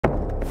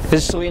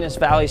This is Salinas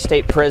Valley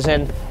State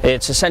Prison.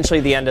 It's essentially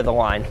the end of the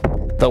line.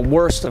 The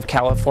worst of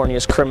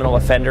California's criminal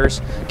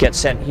offenders get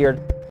sent here.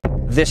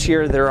 This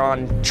year they're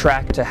on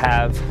track to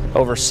have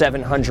over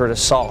 700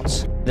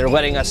 assaults. They're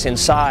letting us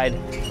inside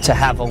to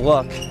have a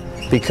look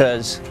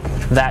because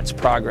that's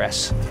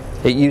progress.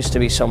 It used to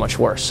be so much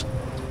worse.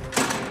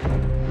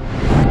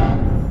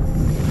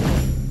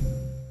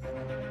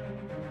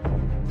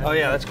 Oh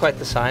yeah, that's quite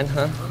the sign,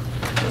 huh?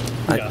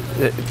 Yeah.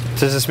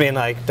 Does this mean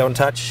like don't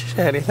touch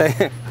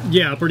anything?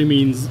 Yeah, pretty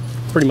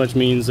much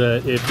means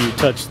that if you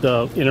touch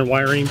the inner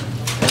wiring,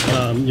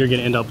 you're going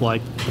to end up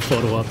like the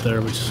photo up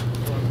there, which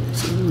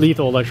is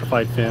lethal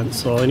electrified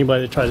fence. So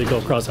anybody that tries to go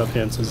across that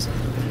fence is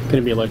going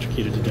to be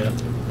electrocuted to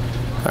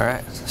death. All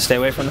right, stay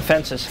away from the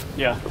fences.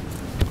 Yeah.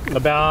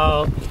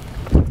 About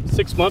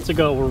 6 months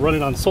ago, we're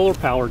running on solar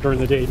power during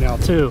the day now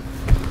too.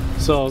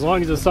 So as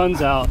long as the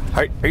sun's out.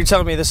 Are you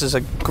telling me this is a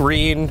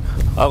green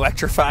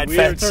electrified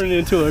fence? We are turning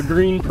into a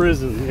green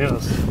prison,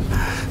 yes.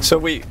 So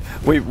we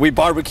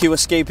barbecue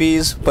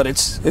escapees, but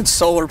it's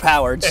solar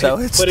powered, so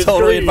it's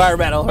totally green.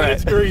 environmental, But right?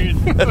 it's green.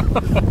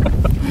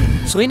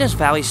 Salinas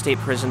Valley State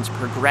Prison's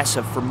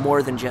progressive for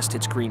more than just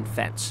its green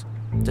fence.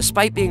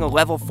 Despite being a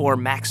level 4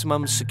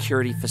 maximum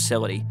security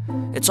facility,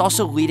 it's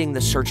also leading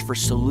the search for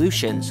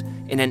solutions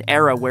in an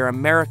era where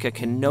America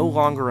can no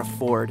longer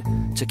afford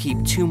to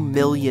keep 2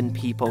 million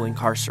people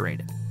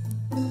incarcerated.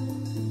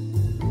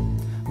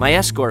 My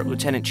escort,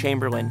 Lieutenant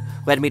Chamberlain,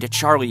 led me to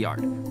Charlie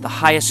Yard, the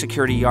highest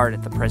security yard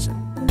at the prison.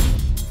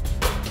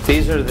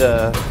 These are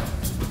the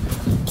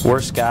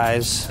worst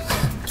guys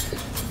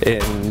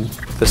in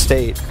the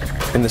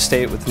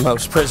state with the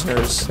most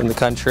prisoners in the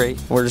country.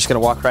 We're just gonna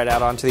walk right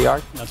out onto the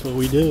yard? That's what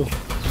we do.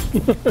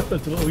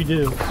 That's what we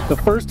do. The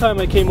first time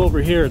I came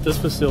over here at this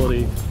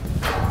facility,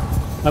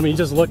 I mean,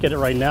 just look at it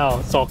right now.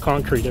 It's all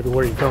concrete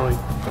everywhere you're going.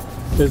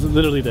 There's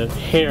literally the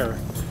hair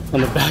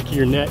on the back of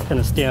your neck kind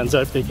of stands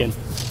up thinking,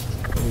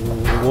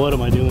 what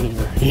am I doing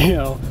here? You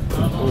know?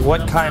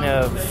 What kind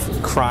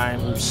of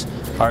crimes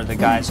are the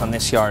guys on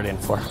this yard in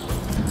for?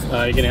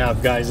 You're gonna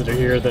have guys that are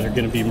here that are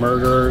gonna be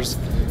murderers,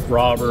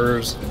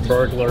 robbers,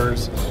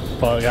 burglars,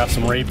 probably have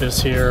some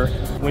rapists here.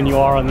 When you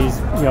are on these,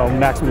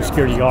 maximum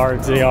security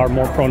yards, they are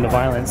more prone to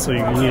violence, so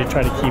you need to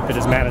try to keep it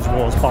as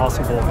manageable as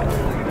possible.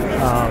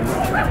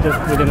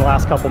 Just within the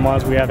last couple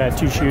months, we have had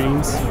 2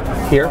 shootings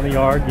here on the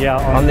yard. Yeah,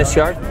 on this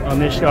yard. On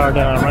this yard,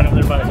 right up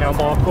there by the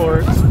handball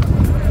courts.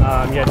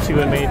 You had 2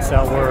 inmates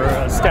that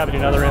were stabbing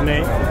another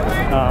inmate.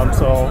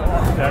 So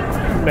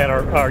that met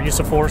our use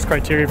of force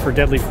criteria for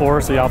deadly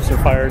force. The officer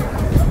fired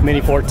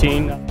Mini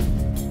 14.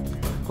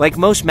 Like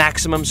most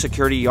maximum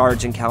security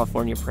yards in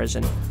California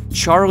prison,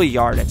 Charlie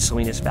Yard at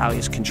Salinas Valley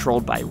is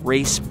controlled by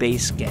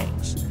race-based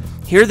gangs.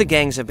 Here the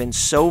gangs have been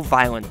so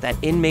violent that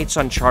inmates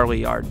on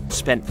Charlie Yard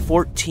spent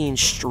 14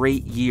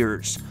 straight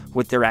years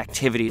with their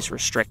activities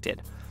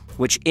restricted,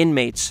 which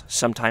inmates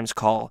sometimes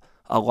call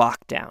a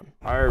lockdown.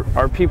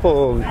 Are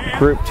people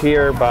grouped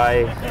here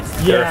by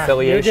their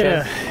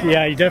affiliation?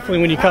 You definitely,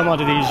 when you come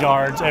onto these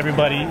yards,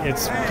 everybody,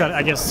 it's kind of,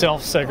 I guess,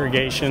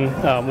 self-segregation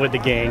with the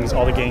gangs.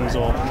 All the gangs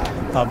will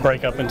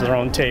break up into their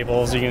own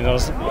tables. You can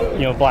notice,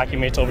 black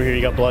inmates over here,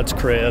 you got Bloods,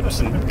 Crips,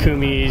 and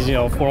Kumis,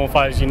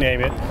 415s, you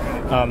name it.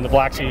 The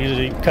blacks are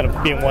usually kind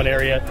of be in one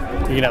area.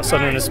 You can have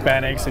Southern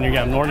Hispanics, and you're going to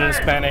have Northern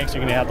Hispanics,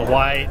 you're going to have the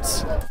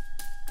whites.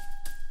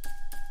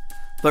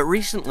 But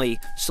recently,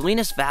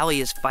 Salinas Valley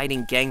is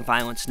fighting gang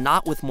violence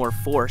not with more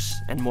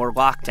force and more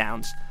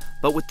lockdowns,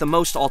 but with the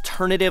most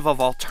alternative of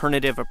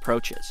alternative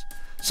approaches,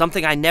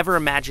 something I never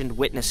imagined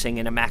witnessing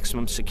in a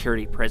maximum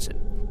security prison.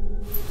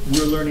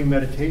 We're learning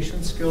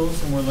meditation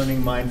skills and we're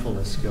learning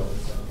mindfulness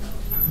skills.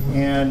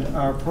 And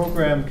our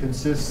program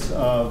consists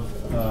of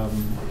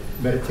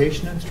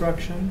meditation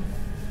instruction,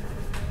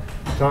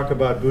 talk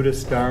about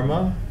Buddhist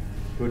Dharma,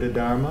 Buddha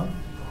Dharma,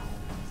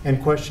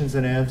 and questions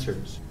and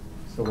answers.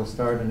 So we'll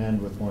start and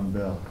end with one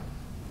bell.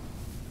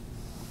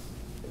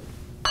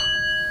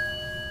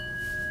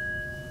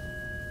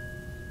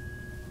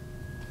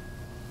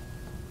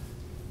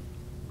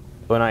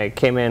 When I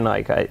came in,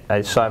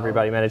 I saw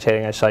everybody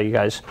meditating, I saw you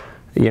guys,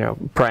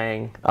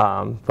 praying,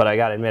 but I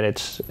gotta admit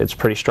it's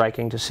pretty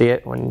striking to see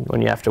it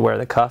when you have to wear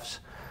the cuffs.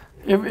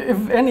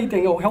 If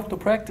anything, it will help to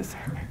practice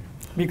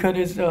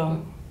because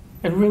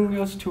it brings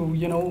us to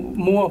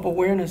more of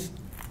awareness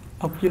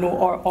of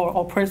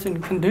our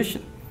present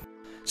condition.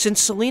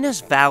 Since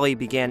Salinas Valley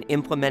began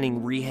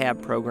implementing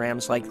rehab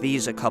programs like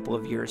these a couple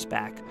of years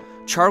back,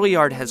 Charlie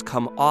Yard has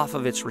come off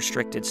of its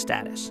restricted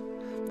status.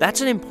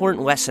 That's an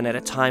important lesson at a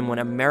time when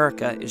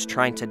America is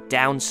trying to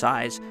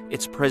downsize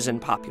its prison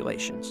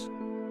populations.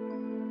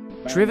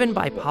 Driven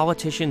by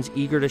politicians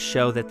eager to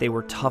show that they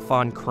were tough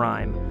on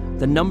crime,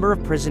 the number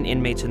of prison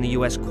inmates in the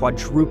U.S.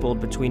 quadrupled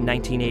between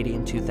 1980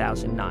 and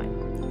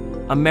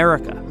 2009.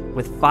 America,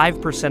 with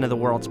 5% of the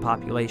world's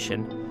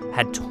population,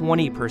 had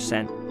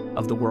 20%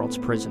 of the world's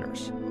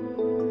prisoners.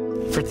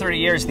 For 30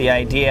 years, the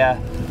idea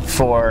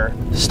for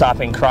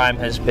stopping crime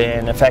has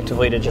been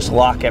effectively to just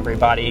lock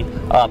everybody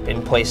up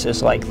in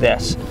places like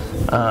this.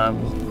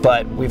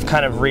 But we've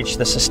kind of reached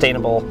the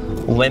sustainable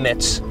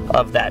limits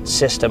of that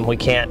system. We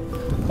can't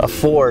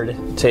afford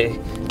to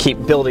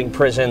keep building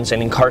prisons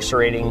and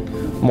incarcerating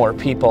more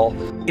people.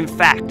 In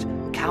fact,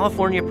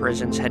 California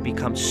prisons had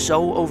become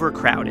so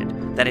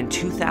overcrowded that in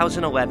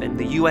 2011,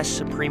 the U.S.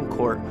 Supreme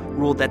Court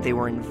ruled that they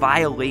were in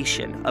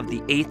violation of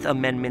the 8th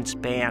Amendment's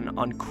ban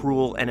on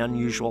cruel and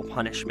unusual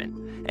punishment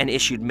and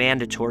issued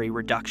mandatory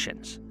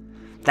reductions.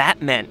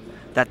 That meant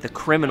that the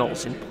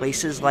criminals in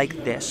places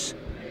like this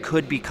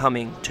could be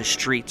coming to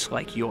streets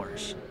like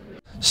yours.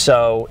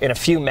 So in a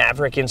few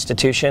maverick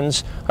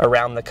institutions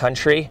around the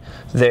country,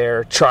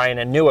 they're trying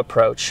a new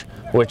approach,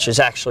 which is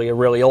actually a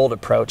really old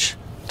approach.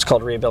 It's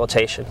called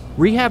rehabilitation.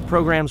 Rehab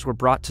programs were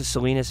brought to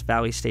Salinas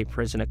Valley State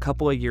Prison a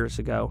couple of years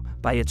ago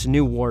by its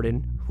new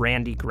warden,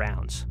 Randy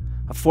Grounds,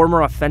 a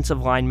former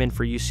offensive lineman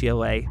for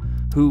UCLA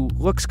who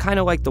looks kind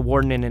of like the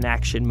warden in an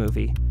action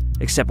movie,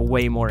 except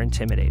way more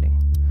intimidating.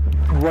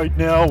 Right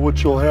now,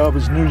 what you'll have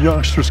is new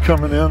youngsters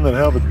coming in that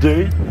have a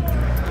date,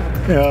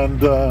 and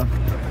the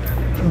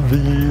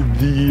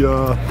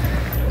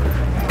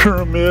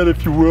pyramid,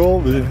 if you will,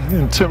 the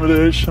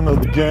intimidation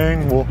of the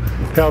gang will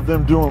have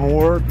them doing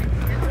work,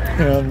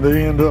 and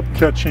they end up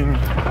catching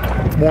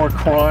more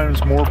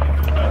crimes, more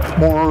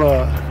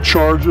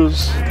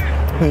charges.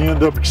 They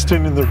end up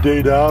extending their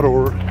date out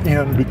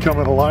and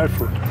becoming a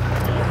lifer.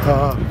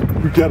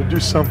 We've got to do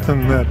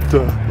something that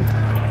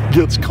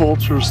gets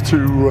cultures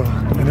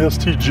and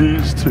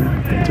STGs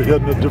to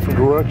head in a different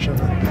direction.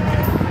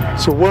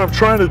 So what I'm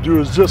trying to do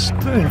is just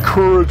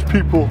encourage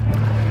people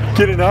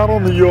getting out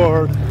on the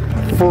yard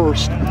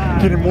first,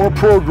 getting more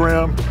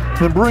program,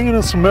 and bringing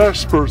in some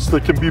experts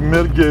that can be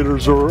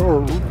mitigators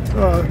or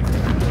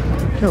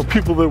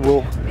people that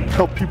will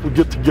help people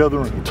get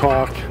together and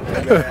talk.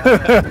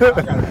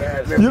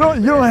 You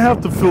don't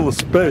have to fill a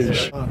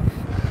space.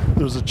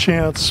 There's a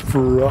chance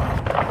for,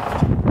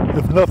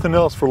 if nothing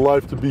else, for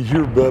life to be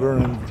here better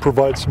and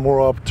provide some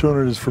more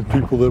opportunities for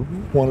people that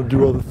want to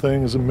do other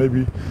things and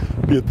maybe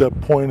be at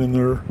that point in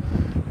their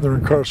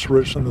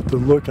incarceration that they're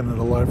looking at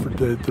a life or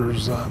date.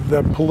 There's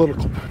that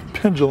political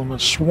pendulum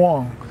has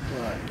swung,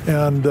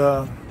 and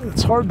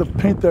it's hard to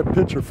paint that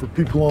picture for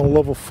people on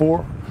level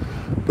 4.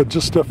 But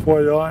just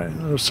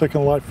FYI, their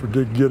second lifer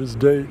did get his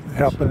date.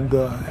 Happened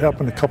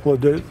a couple of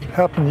days.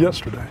 Happened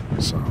yesterday.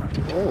 So.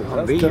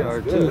 Oh,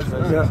 VR too.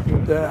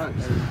 Yeah.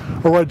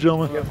 All right,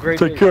 gentlemen.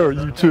 Take care.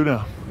 You too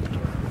now.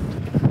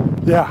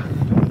 Yeah.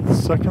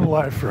 Second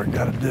lifer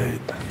got a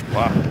date.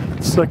 Wow.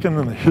 Second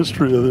in the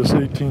history of this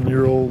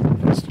 18-year-old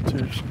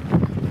institution.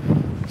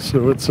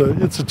 So it's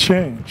a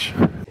change.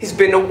 He's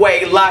been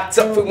away, locked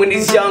up for when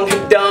he's young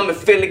and dumb and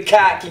feeling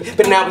cocky.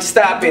 But now he's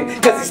stopping,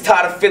 cause he's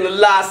tired of feeling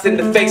lost in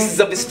the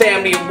faces of his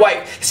family and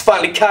wife. He's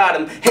finally caught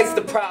him, hence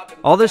the problem.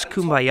 All this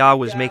kumbaya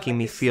was making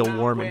me feel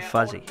warm and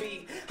fuzzy.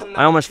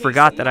 I almost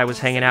forgot that I was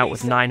hanging out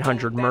with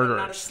 900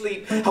 murderers.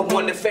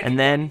 And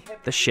then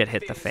the shit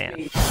hit the fan.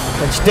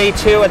 It's day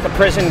 2 at the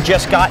prison,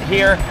 just got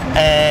here,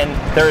 and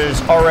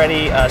there's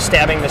already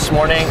stabbing this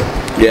morning.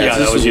 Yeah,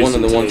 this was one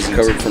of the ones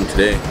covered from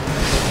today.